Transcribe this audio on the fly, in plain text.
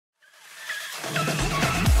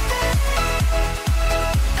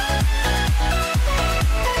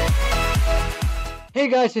Hey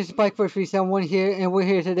guys, this is Spike4371 here, and we're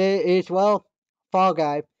here today is, well, Fall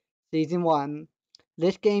Guy, Season 1.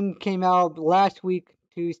 This game came out last week,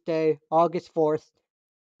 Tuesday, August 4th,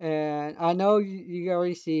 and I know you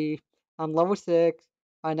already see, I'm level 6,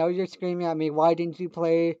 I know you're screaming at me, why didn't you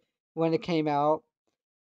play when it came out?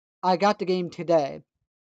 I got the game today,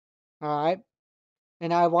 alright?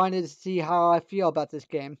 And I wanted to see how I feel about this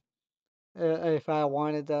game, if I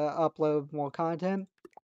wanted to upload more content.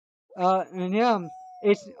 And yeah,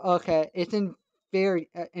 it's okay. It's very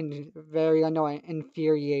annoying,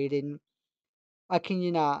 infuriating. I can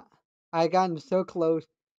you not. I gotten so close.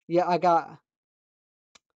 Yeah, I got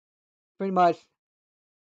pretty much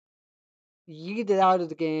yeeted out of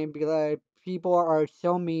the game because people are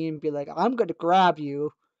so mean. Be like, I'm gonna grab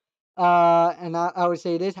you. And I would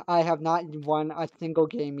say this: I have not won a single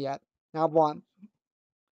game yet, not one.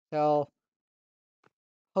 So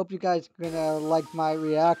hope you guys gonna like my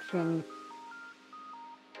reaction.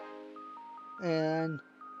 And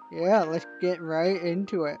yeah, let's get right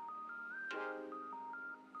into it.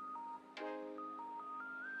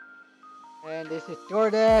 And this is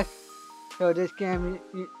DoorDash. So this game,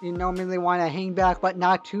 you normally want to hang back, but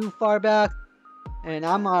not too far back. And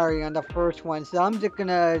I'm already on the first one, so I'm just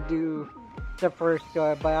gonna do the first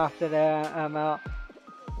door. But after that, I'm out.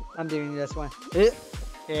 I'm doing this one.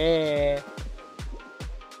 Yeah.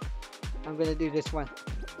 I'm gonna do this one.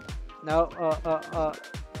 No,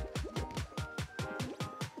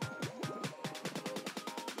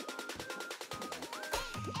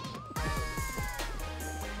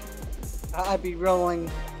 I'd be rolling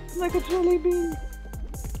like a jelly bean.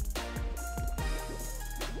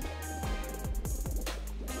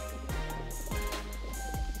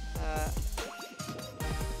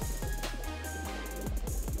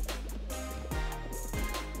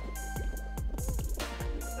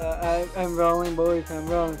 I'm rolling, boys. I'm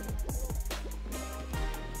rolling.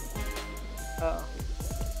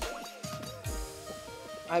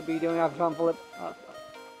 I'd be doing a front flip.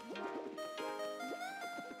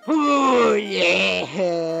 Ooh,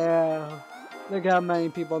 yeah! Look how many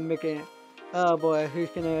people making it. Oh boy, who's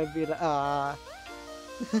gonna be the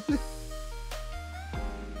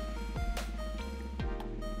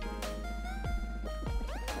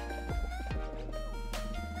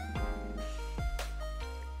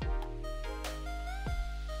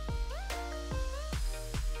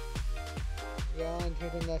Yeah, on to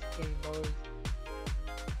the next game, boys.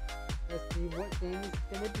 Let's see what game it's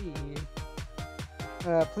gonna be.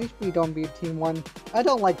 Please don't be Team 1. I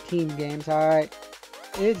don't like team games, alright?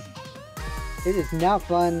 It is not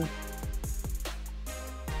fun.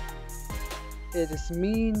 It is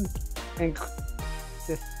mean and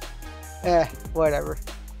just whatever.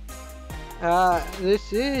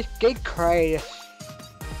 This is Gate Crash.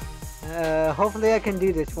 Hopefully I can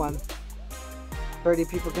do this one. 30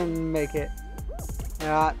 people can make it.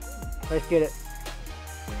 Alright, let's get it.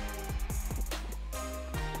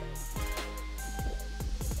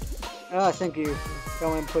 Oh, thank you.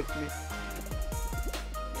 Don't push me.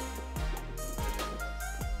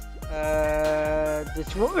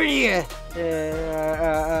 Destroy you!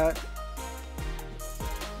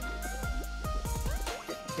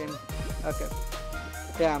 Okay.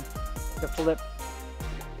 Damn. The flip.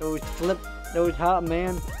 Those hot,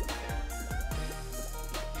 man.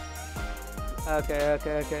 Okay.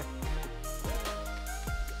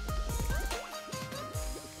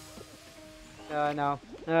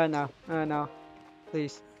 No.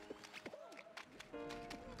 Please.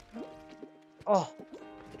 Oh.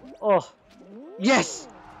 Yes!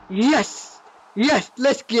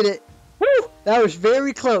 Let's get it! Woo! That was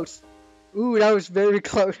very close. Ooh, that was very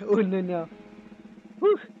close. Oh, no.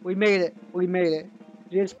 Woo! We made it.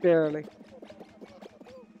 Just barely.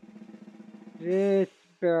 Just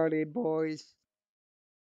barely, boys.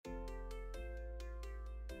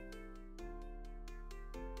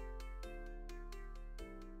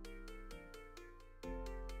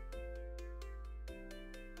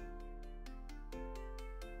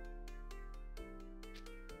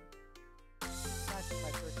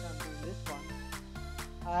 My first time doing this one.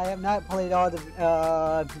 I have not played all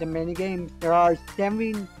the mini games. There are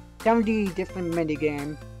 70 different mini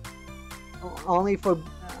games. Only for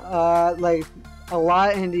like a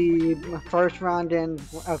lot in the first round and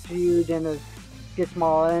a few then it gets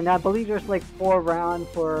smaller. And I believe there's like 4 rounds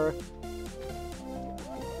for.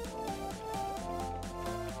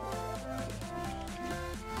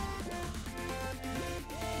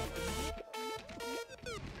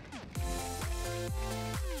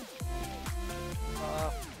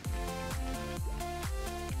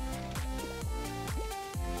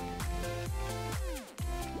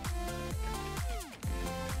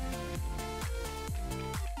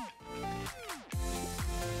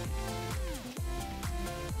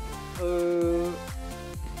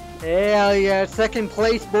 Hell yeah, second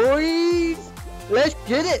place, boys! Let's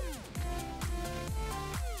get it!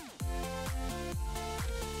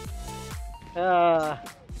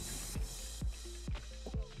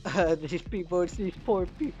 These people, these poor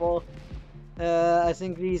people. I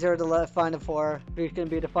think these are the final four. Who's gonna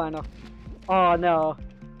be the final? Oh no,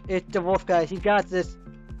 it's the wolf guys. He got this.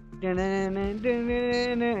 Yeah,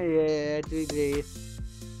 GG.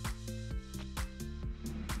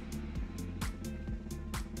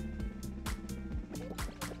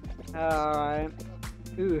 Alright.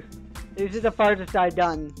 Ooh. This is the farthest I've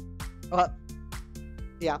done.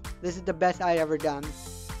 Yeah, this is the best I ever done.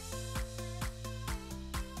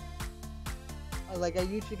 Like, I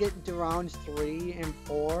usually get into rounds 3 and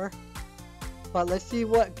 4. But let's see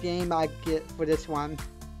what game I get for this one.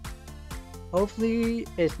 Hopefully,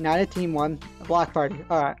 it's not a team one. A block party.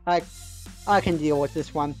 Alright, I can deal with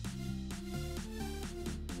this one.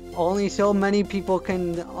 Only so many people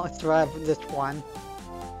can survive this one.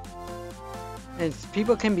 And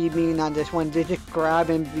people can be mean on this one. They just grab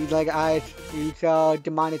and be like, you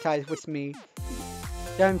demonetized with me.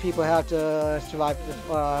 7 people have to survive this.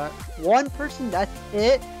 1 person, that's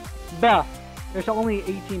it? Bah! There's only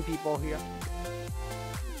 18 people here.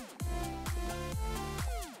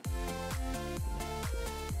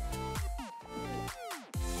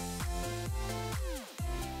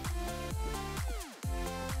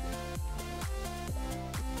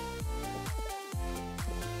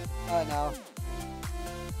 Oh no.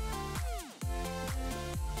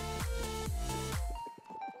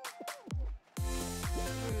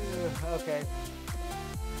 Okay.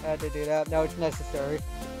 I had to do that. Now it's necessary.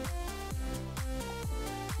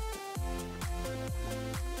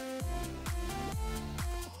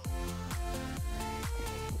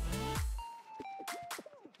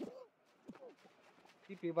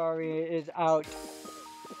 Bari is out.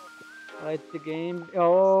 Let's the game.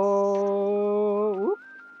 Oh,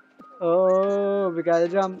 oh, we gotta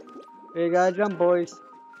jump. We gotta jump, boys.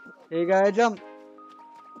 We gotta jump.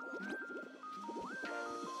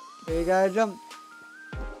 We gotta jump.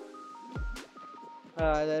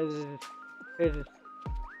 This is.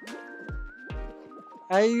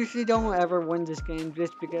 I usually don't ever win this game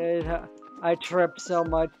just because I trip so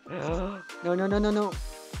much. No, no, no, no, no.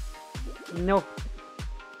 No.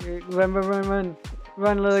 Run, run, run, run.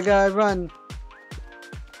 Run, little guy, run.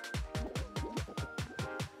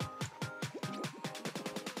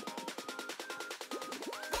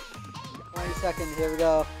 Seconds, here we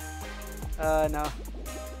go. No.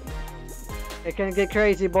 It can get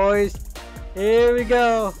crazy, boys. Here we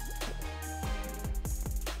go.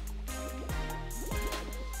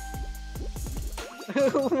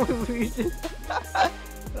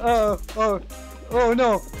 Oh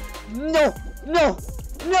no. No, no,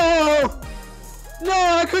 no! No,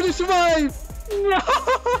 I couldn't survive! No!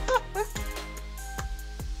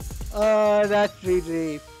 That's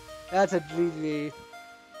GG. That's a GG.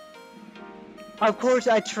 Of course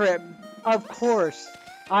I trip. Of course.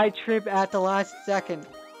 I trip at the last second.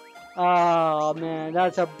 Oh man,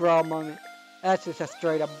 that's a bro moment. That's just a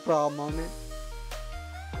straight up bro moment.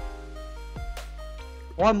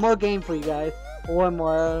 One more game for you guys. One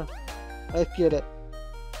more. Let's get it.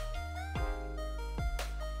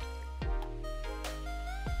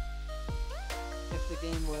 If the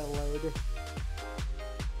game will load.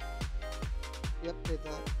 Yep, it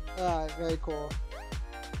does. Alright, very cool.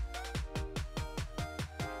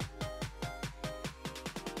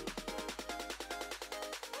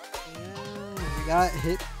 We got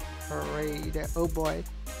hit parade. Oh boy.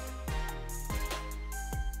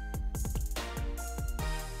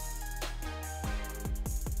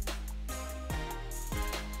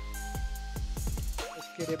 Let's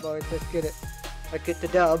get it, boys. Let's get it. Let's get the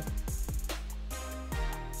dub.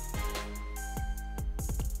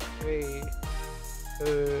 3,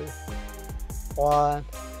 2, 1.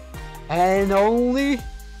 And only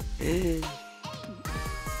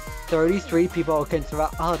 33 people can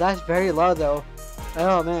survive. Oh, that's very low though.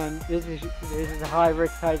 Oh man, this is a high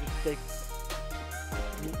risk, high stake.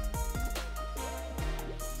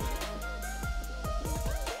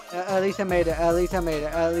 At least I made it. At least I made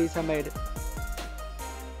it. At least I made it.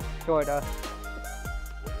 Sorta.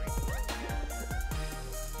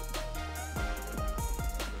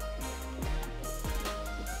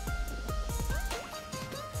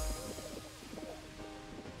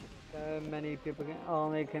 Many people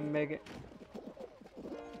can make it.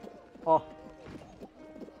 Oh.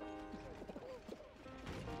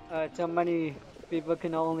 So many people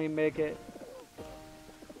can only make it.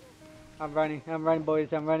 I'm running,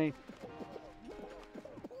 boys, I'm running.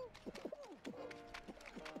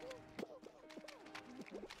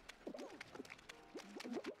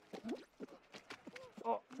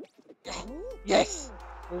 Yes!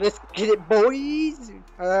 Let's get it, boys!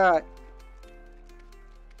 Alright.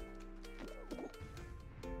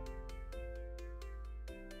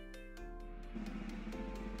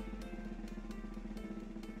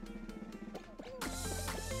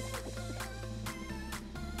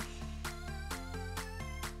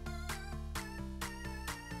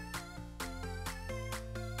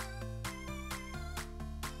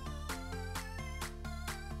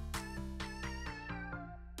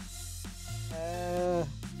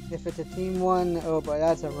 If it's a team one, oh boy,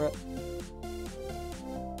 that's a rip.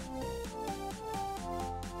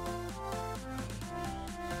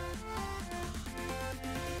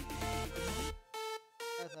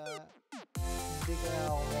 That's a big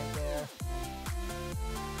L right there.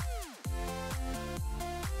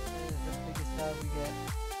 That is the biggest L we get.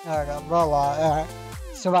 Alright, roll on. Alright.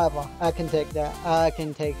 Survival. I can take that. I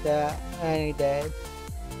can take that any day.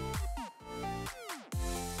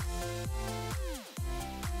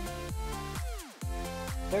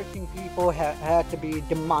 People had to be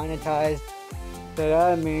demonetized, so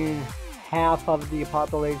that means half of the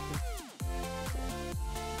population.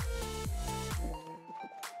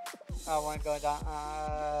 I want to go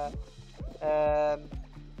down.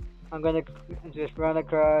 I'm gonna just run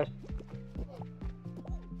across.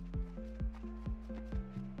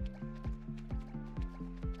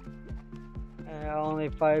 Only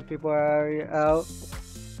 5 people are out.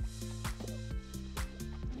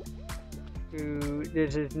 Ooh,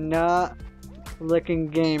 this is not looking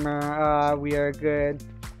gamer. We are good.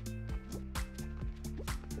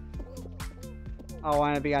 I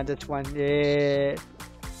want to be on this one. Yeah.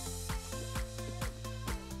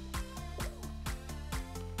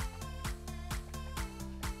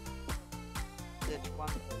 This one.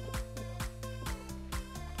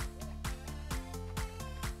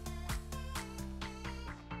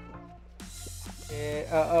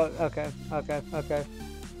 Yeah. Okay.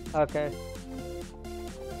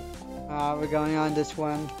 We're going on this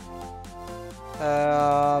one.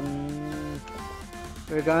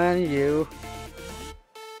 We're going on you.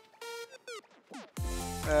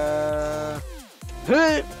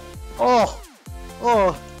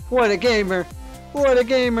 Oh, what a gamer! What a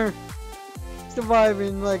gamer!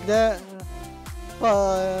 Surviving like that.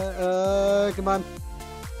 Come on.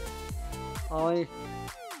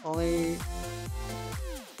 Only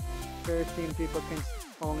 13 people can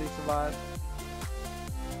only survive.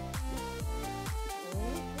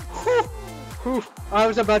 I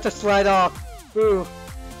was about to slide off. Come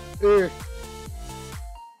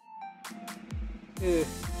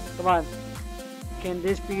on. Can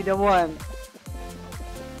this be the one?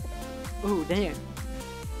 Ooh, dang.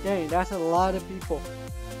 Dang, that's a lot of people.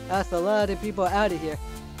 That's a lot of people out of here.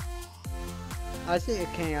 I see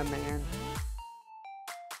it can, man.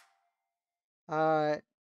 Alright.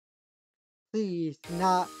 Please,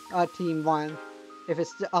 not a team one. If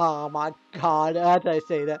it's, oh my god, how did I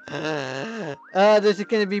say that? This is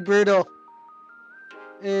gonna be brutal.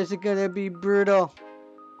 This is gonna be brutal.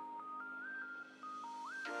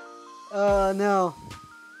 No.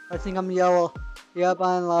 I think I'm yellow. Yep,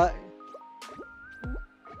 I'm like.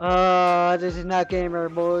 This is not gamer,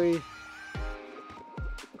 boys.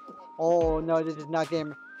 Oh no, this is not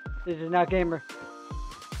gamer. This is not gamer.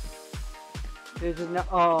 This is not.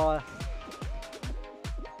 Oh.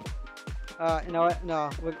 You know what? No.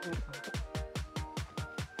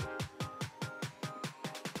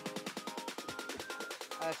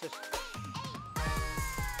 That's just.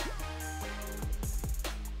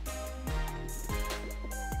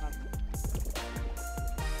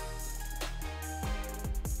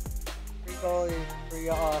 Free goalie, free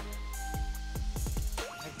off.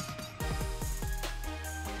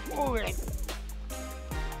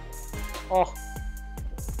 Oh.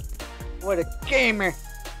 What a gamer!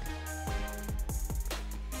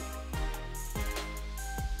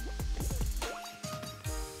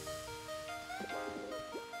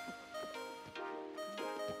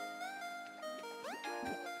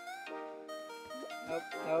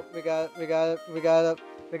 Nope, we gotta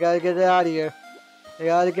get it out of here. We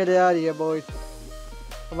gotta get it out of here, boys.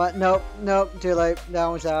 Come on, nope, too late. That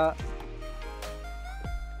one's out.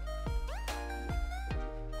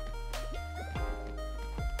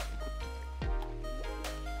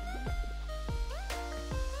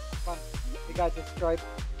 Come on, we got this stripe.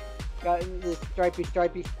 Got this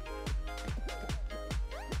stripey.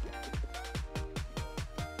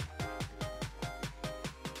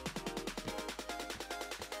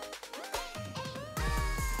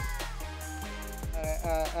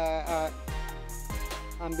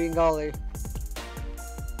 I'm being golly.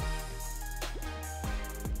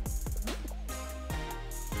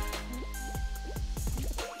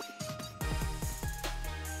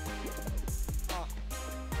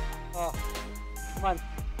 Oh, come on.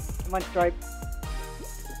 Come on, Stripe.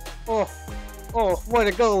 Oh, oh, what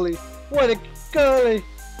a goalie. What a goalie.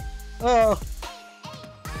 Oh.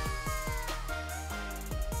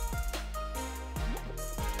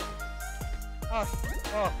 Oh,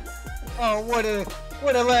 oh, oh, what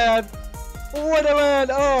a lad. What a lad.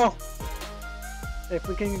 Oh. If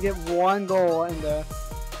we can get one goal in the,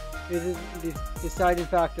 it is the deciding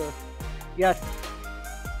factor. Yes.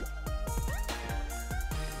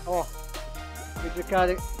 Oh, we just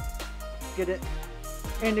gotta get it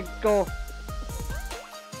in the goal.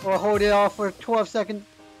 Or hold it off for 12 seconds.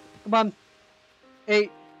 Come on.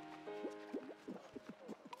 8.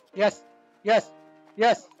 Yes. Yes.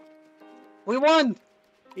 Yes. We won.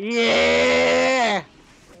 Yeah.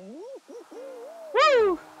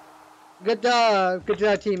 Woo. Good job. Good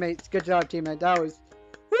job, teammates. Good job, teammate. That was,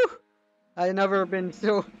 woo. I've never been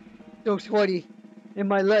so sweaty in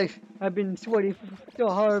my life. I've been sweaty so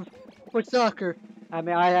hard for soccer. I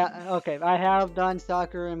mean, I have done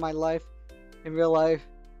soccer in my life, in real life,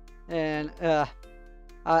 and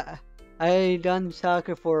I done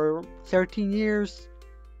soccer for 13 years.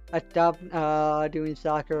 I stopped doing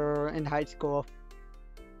soccer in high school.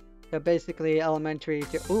 So basically, elementary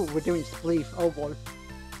to. Ooh, we're doing spleef. Oh boy.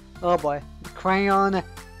 Oh boy. Crayon.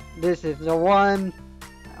 This is the one.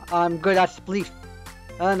 I'm good at spleef.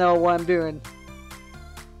 I know what I'm doing.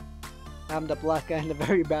 I'm the black guy in the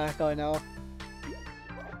very back, I know.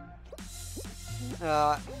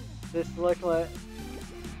 This looks like...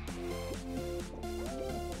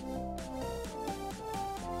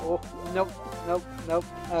 Oh, nope, nope, nope,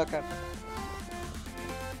 okay.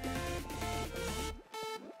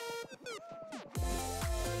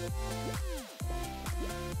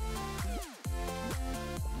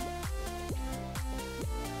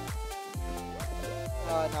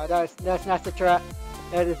 No, that's not the strat.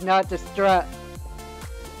 That is not the strat.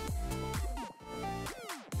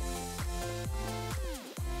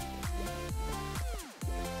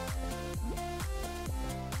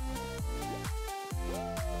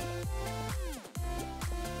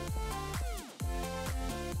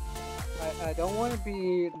 I don't want to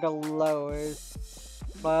be the lowest,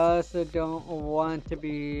 but I also don't want to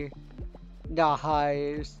be the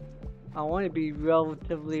highest. I want to be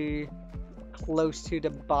relatively close to the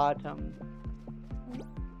bottom.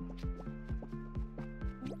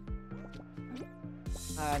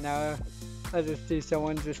 I know. I just see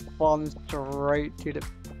someone just falling straight to the...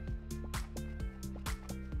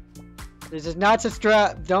 This is not the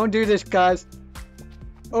strat. Don't do this, guys.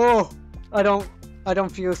 Oh, I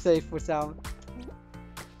don't feel safe with that one.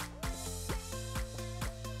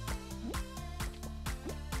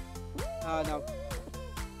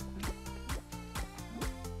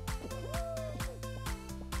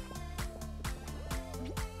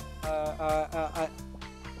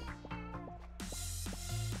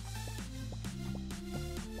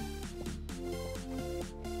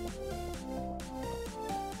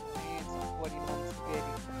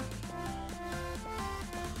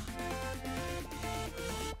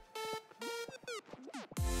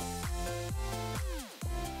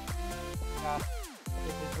 No.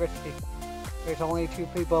 This is risky. There's only 2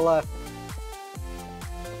 people left.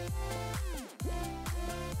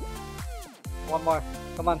 One more.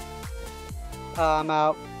 Come on. I'm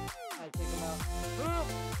out. I think I'm out.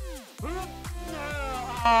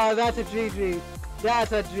 Oh, that's a GG.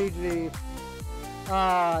 That's a GG.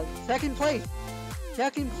 Second place.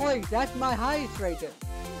 Second place. That's my highest right there.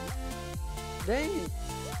 Dang.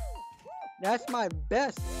 That's my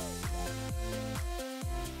best.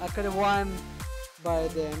 I could have won, but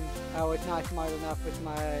then I was not smart enough with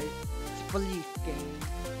my spleef game.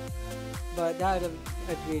 But that was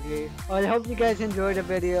a GG. Well, I hope you guys enjoyed the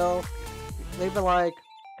video. Leave a like,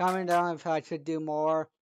 comment down if I should do more.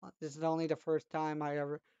 This is only the first time I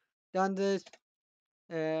ever done this.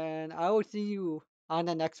 And I will see you on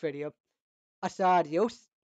the next video. Adios.